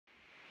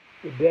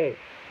Good day.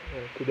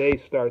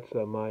 Today starts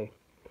my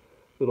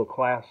little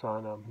class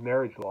on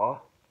marriage law,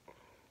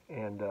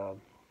 and a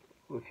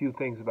few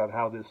things about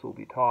how this will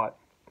be taught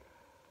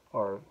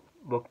or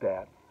looked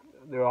at.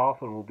 There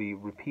often will be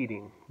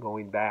repeating,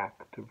 going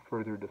back to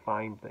further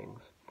define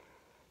things.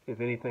 If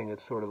anything,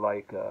 it's sort of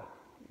like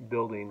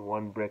building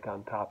one brick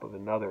on top of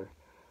another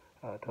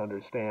to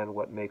understand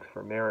what makes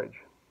for marriage.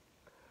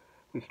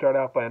 We start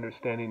out by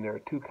understanding there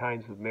are two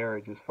kinds of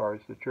marriage as far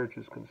as the church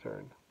is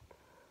concerned.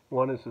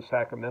 One is the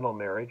sacramental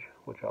marriage,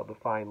 which I'll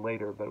define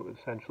later, but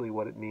essentially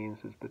what it means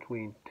is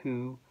between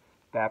two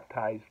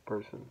baptized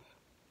persons.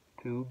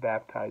 Two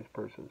baptized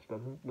persons.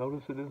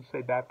 Notice it doesn't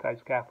say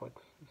baptized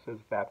Catholics. It says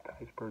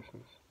baptized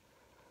persons.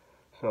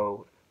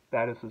 So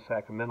that is the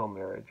sacramental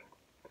marriage.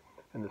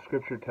 And the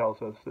scripture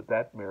tells us that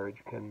that marriage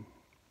can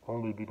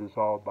only be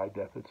dissolved by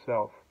death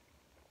itself.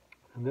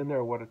 And then there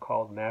are what are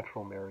called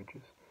natural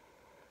marriages.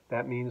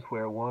 That means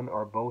where one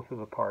or both of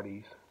the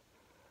parties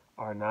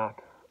are not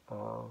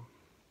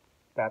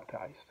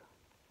baptized.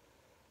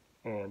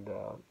 And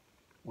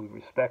we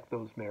respect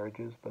those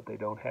marriages, but they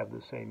don't have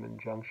the same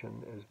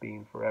injunction as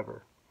being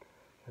forever.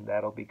 And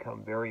that'll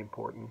become very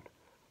important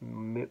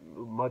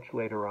much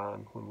later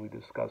on when we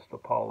discuss the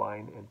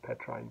Pauline and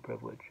Petrine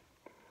privilege.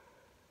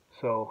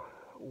 So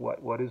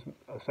what is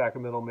a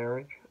sacramental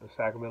marriage? A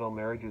sacramental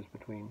marriage is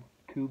between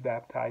two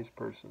baptized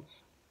persons.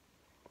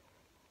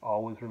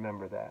 Always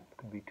remember that. It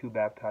could be two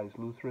baptized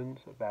Lutherans,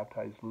 a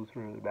baptized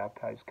Lutheran and a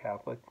baptized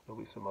Catholic.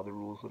 There'll be some other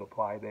rules that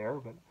apply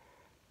there,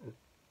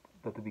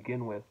 but to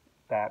begin with,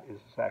 that is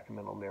a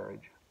sacramental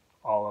marriage,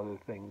 all other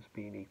things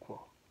being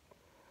equal.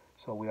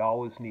 So we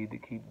always need to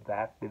keep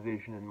that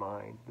division in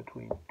mind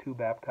between two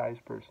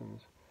baptized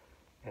persons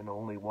and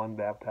only one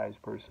baptized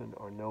person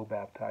or no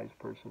baptized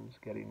persons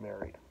getting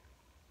married.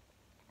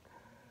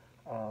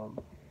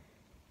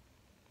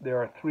 There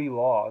are three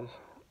laws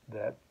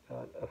that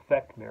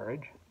affect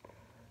marriage.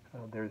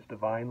 There's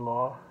divine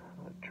law,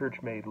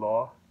 church-made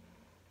law,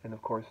 and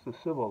of course the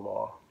civil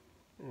law.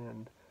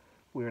 And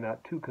we're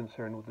not too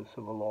concerned with the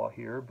civil law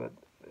here, but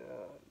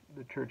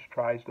the church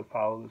tries to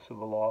follow the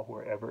civil law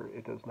wherever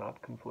it does not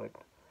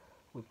conflict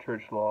with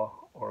church law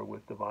or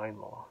with divine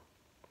law.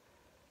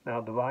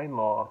 Now, divine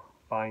law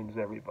binds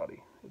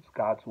everybody. It's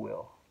God's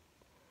will.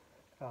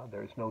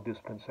 There's no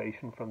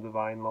dispensation from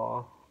divine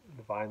law.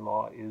 Divine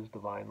law is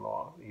divine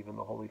law. Even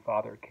the Holy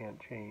Father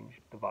can't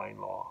change divine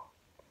law.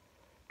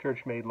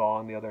 Church-made law,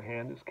 on the other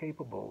hand, is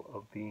capable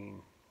of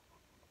being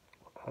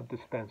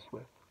dispensed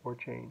with or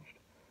changed.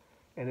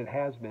 And it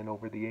has been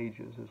over the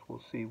ages, as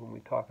we'll see when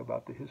we talk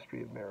about the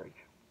history of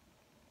marriage.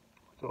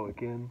 So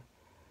again,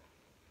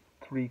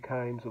 three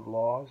kinds of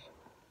laws: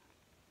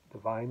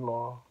 divine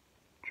law,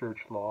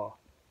 church law,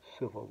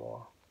 civil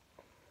law.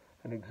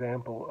 An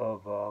example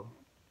of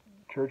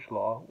church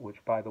law,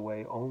 which by the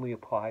way only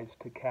applies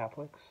to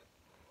Catholics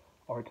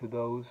or to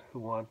those who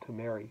want to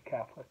marry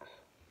Catholics.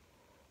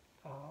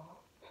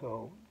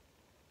 So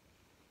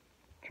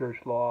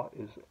church law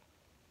is,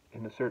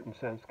 in a certain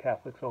sense,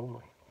 Catholics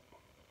only.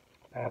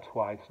 That's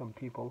why some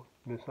people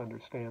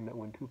misunderstand that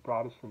when two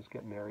Protestants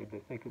get married,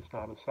 they think it's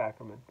not a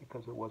sacrament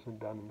because it wasn't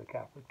done in the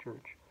Catholic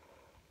Church.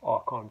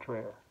 Au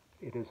contraire,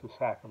 it is a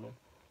sacrament,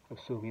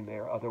 assuming they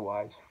are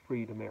otherwise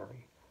free to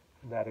marry.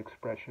 And that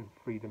expression,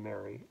 free to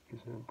marry,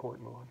 is an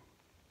important one.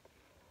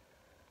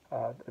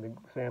 An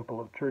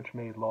example of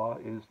church-made law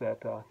is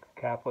that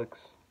Catholics,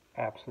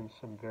 absent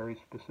some very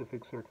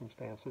specific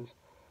circumstances,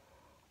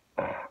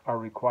 are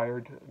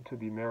required to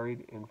be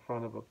married in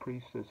front of a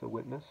priest as a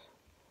witness.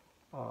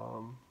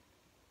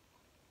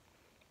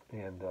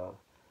 And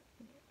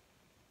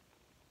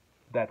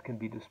that can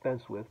be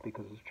dispensed with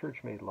because it's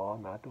church-made law,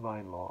 not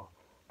divine law,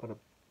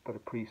 but a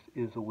priest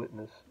is a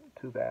witness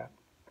to that.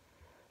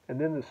 And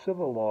then the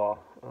civil law,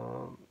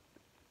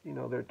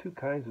 there are two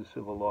kinds of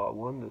civil law.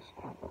 One,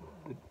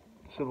 the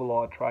civil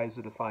law tries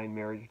to define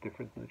marriage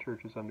different than the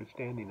church's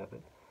understanding of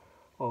it.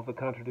 Well, if it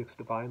contradicts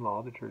divine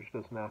law, the church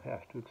does not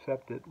have to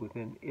accept it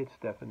within its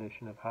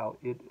definition of how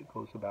it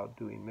goes about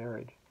doing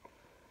marriage.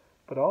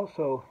 But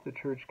also, the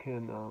church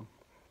can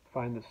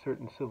find that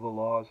certain civil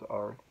laws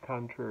are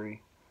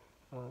contrary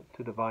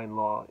to divine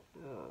law.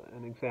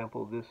 An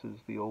example of this is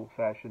the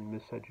old-fashioned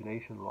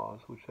miscegenation laws,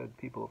 which said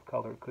people of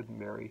color couldn't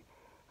marry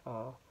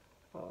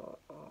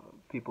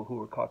people who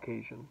were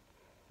Caucasian.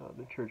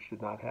 The church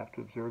did not have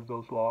to observe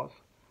those laws.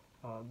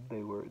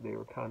 They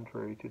were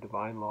contrary to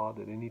divine law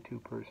that any two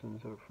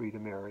persons are free to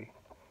marry.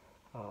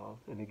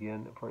 And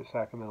again, for a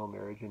sacramental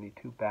marriage, any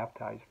two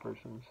baptized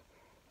persons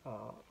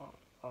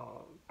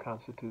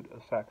constitute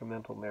a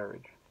sacramental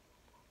marriage.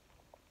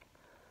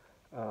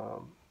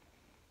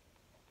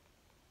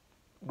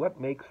 What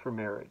makes for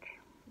marriage?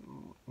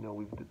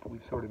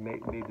 We've sort of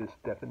made this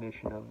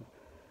definition of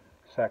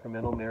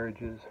sacramental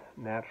marriages,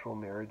 natural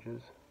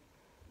marriages.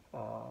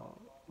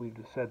 We've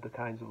just said the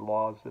kinds of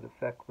laws that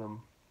affect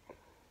them.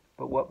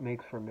 But what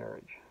makes for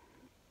marriage?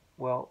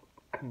 Well,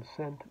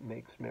 consent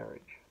makes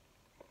marriage.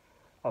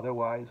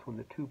 Otherwise, when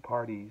the two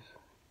parties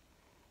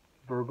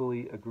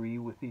verbally agree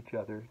with each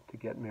other to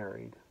get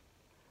married,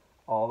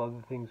 all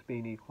other things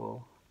being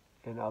equal,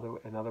 and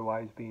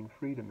otherwise being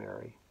free to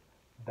marry,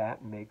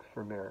 that makes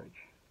for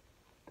marriage,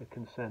 the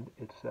consent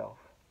itself.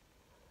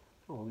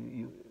 Well,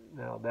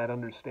 now that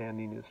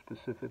understanding is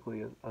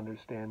specifically an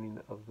understanding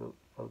of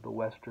the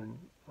Western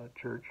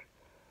Church.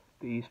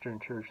 The Eastern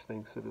Church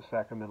thinks that a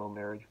sacramental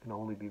marriage can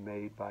only be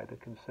made by the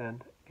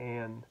consent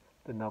and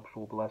the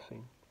nuptial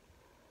blessing.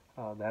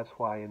 That's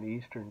why in the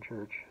Eastern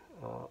Church,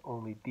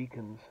 only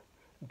deacons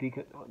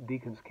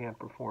can't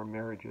perform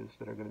marriages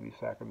that are going to be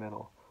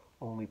sacramental.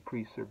 Only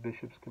priests or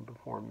bishops can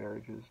perform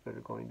marriages that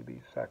are going to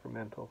be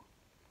sacramental.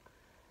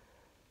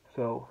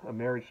 So a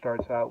marriage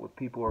starts out with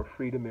people who are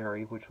free to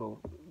marry, which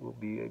will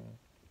be a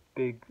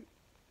big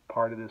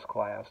part of this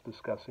class,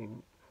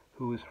 discussing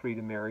who is free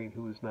to marry and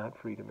who is not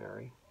free to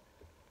marry,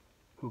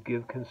 who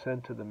give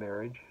consent to the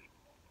marriage,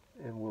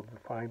 and we'll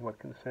define what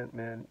consent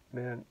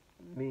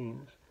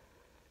means,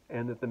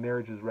 and that the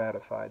marriage is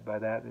ratified. By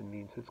that it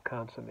means it's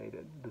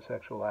consummated. The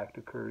sexual act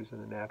occurs in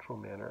a natural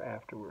manner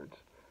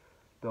afterwards.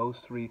 Those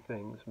three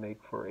things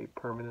make for a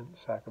permanent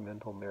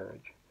sacramental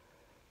marriage.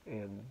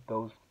 And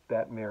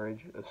that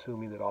marriage,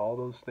 assuming that all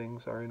those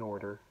things are in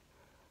order,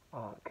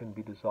 can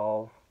be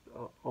dissolved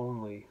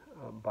only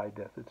by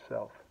death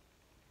itself.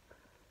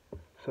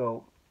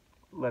 So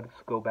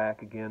let's go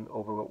back again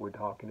over what we're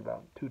talking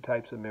about. Two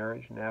types of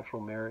marriage: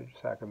 natural marriage,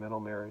 sacramental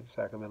marriage.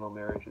 Sacramental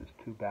marriage is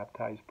two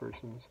baptized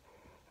persons.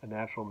 A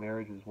natural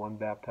marriage is one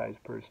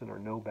baptized person or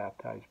no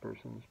baptized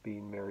persons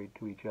being married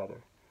to each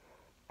other.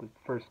 The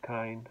first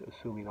kind,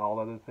 assuming all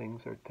other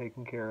things are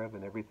taken care of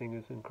and everything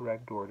is in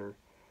correct order,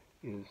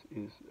 is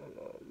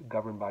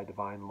governed by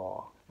divine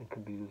law and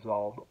can be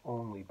dissolved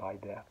only by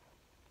death.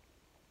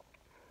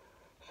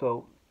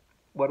 So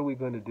what are we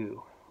going to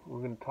do?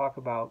 We're going to talk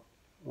about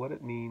what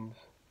it means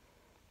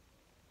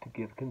to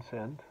give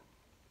consent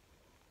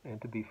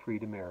and to be free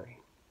to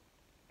marry.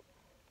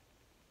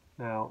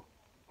 Now,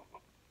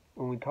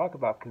 when we talk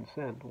about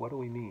consent, what do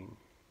we mean?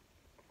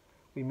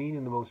 We mean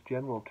in the most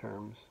general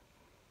terms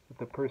that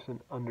the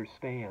person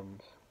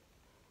understands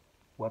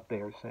what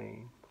they are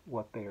saying,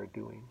 what they are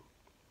doing,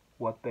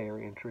 what they are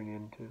entering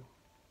into.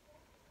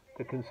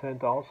 The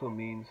consent also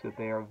means that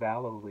they are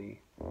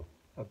validly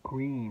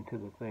agreeing to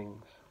the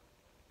things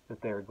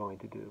that they are going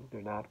to do.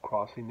 They're not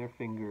crossing their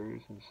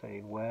fingers and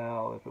saying,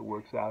 well, if it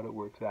works out,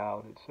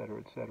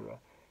 etc., etc.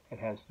 It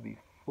has to be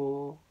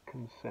full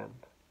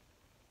consent.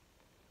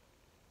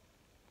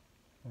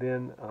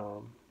 Then,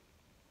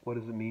 what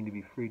does it mean to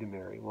be free to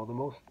marry? Well, the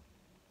most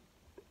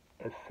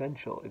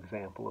essential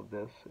example of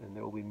this, and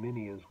there will be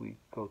many as we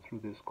go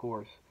through this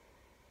course,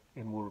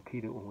 and we'll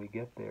repeat it when we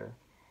get there,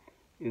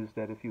 is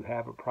that if you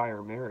have a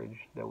prior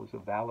marriage that was a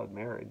valid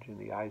marriage in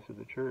the eyes of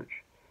the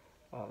church,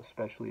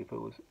 especially if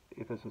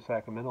it's a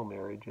sacramental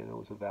marriage and it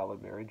was a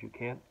valid marriage, you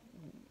can't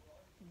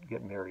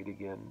get married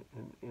again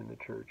in the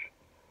church.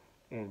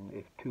 And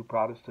if two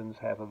Protestants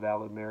have a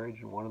valid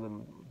marriage and one of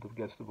them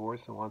gets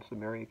divorced and wants to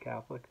marry a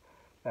Catholic,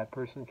 that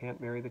person can't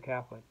marry the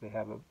Catholic. They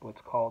have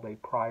what's called a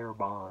prior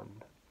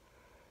bond.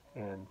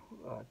 And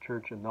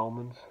church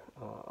annulments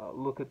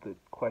look at the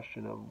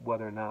question of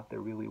whether or not there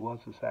really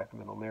was a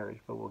sacramental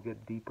marriage, but we'll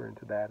get deeper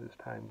into that as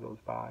time goes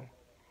by.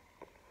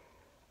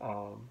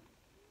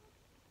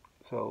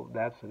 So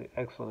that's an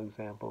excellent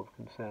example of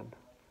consent.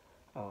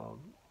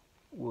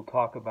 We'll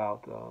talk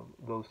about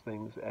those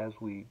things as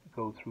we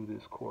go through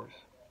this course.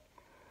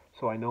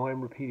 So I know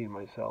I'm repeating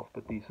myself,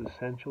 but these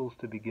essentials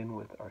to begin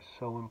with are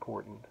so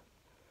important.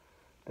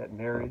 That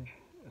marriage,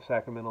 a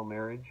sacramental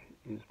marriage,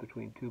 is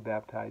between two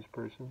baptized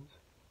persons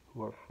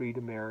who are free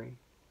to marry,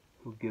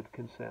 who give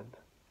consent,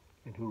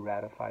 and who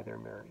ratify their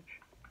marriage.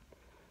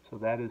 So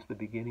that is the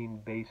beginning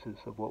basis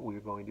of what we're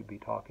going to be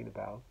talking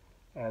about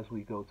as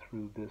we go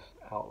through this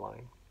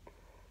outline.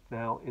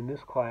 Now, in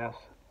this class,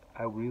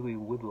 I really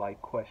would like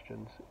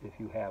questions if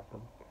you have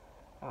them.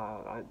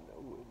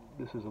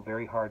 This is a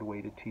very hard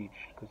way to teach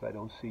because I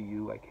don't see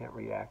you. I can't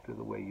react to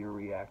the way you're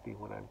reacting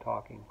when I'm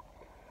talking.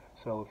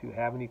 So if you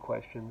have any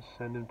questions,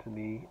 send them to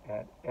me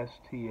at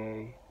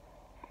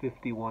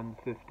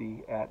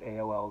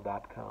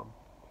sta5150@aol.com.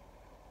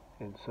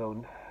 And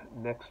so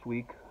next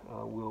week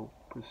we'll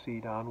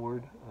proceed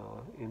onward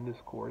in this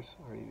course,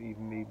 or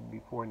even maybe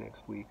before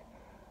next week.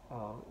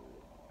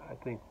 I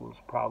think we'll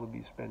probably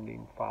be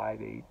spending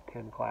 5, 8,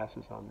 10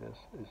 classes on this,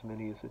 as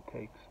many as it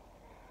takes.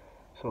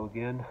 So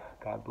again,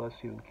 God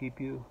bless you and keep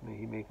you. May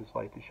He make His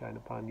light to shine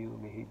upon you,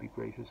 and may He be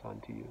gracious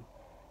unto you,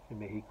 and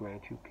may He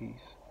grant you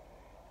peace.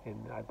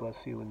 And I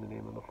bless you in the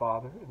name of the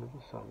Father, and of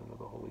the Son, and of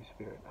the Holy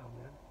Spirit.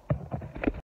 Amen.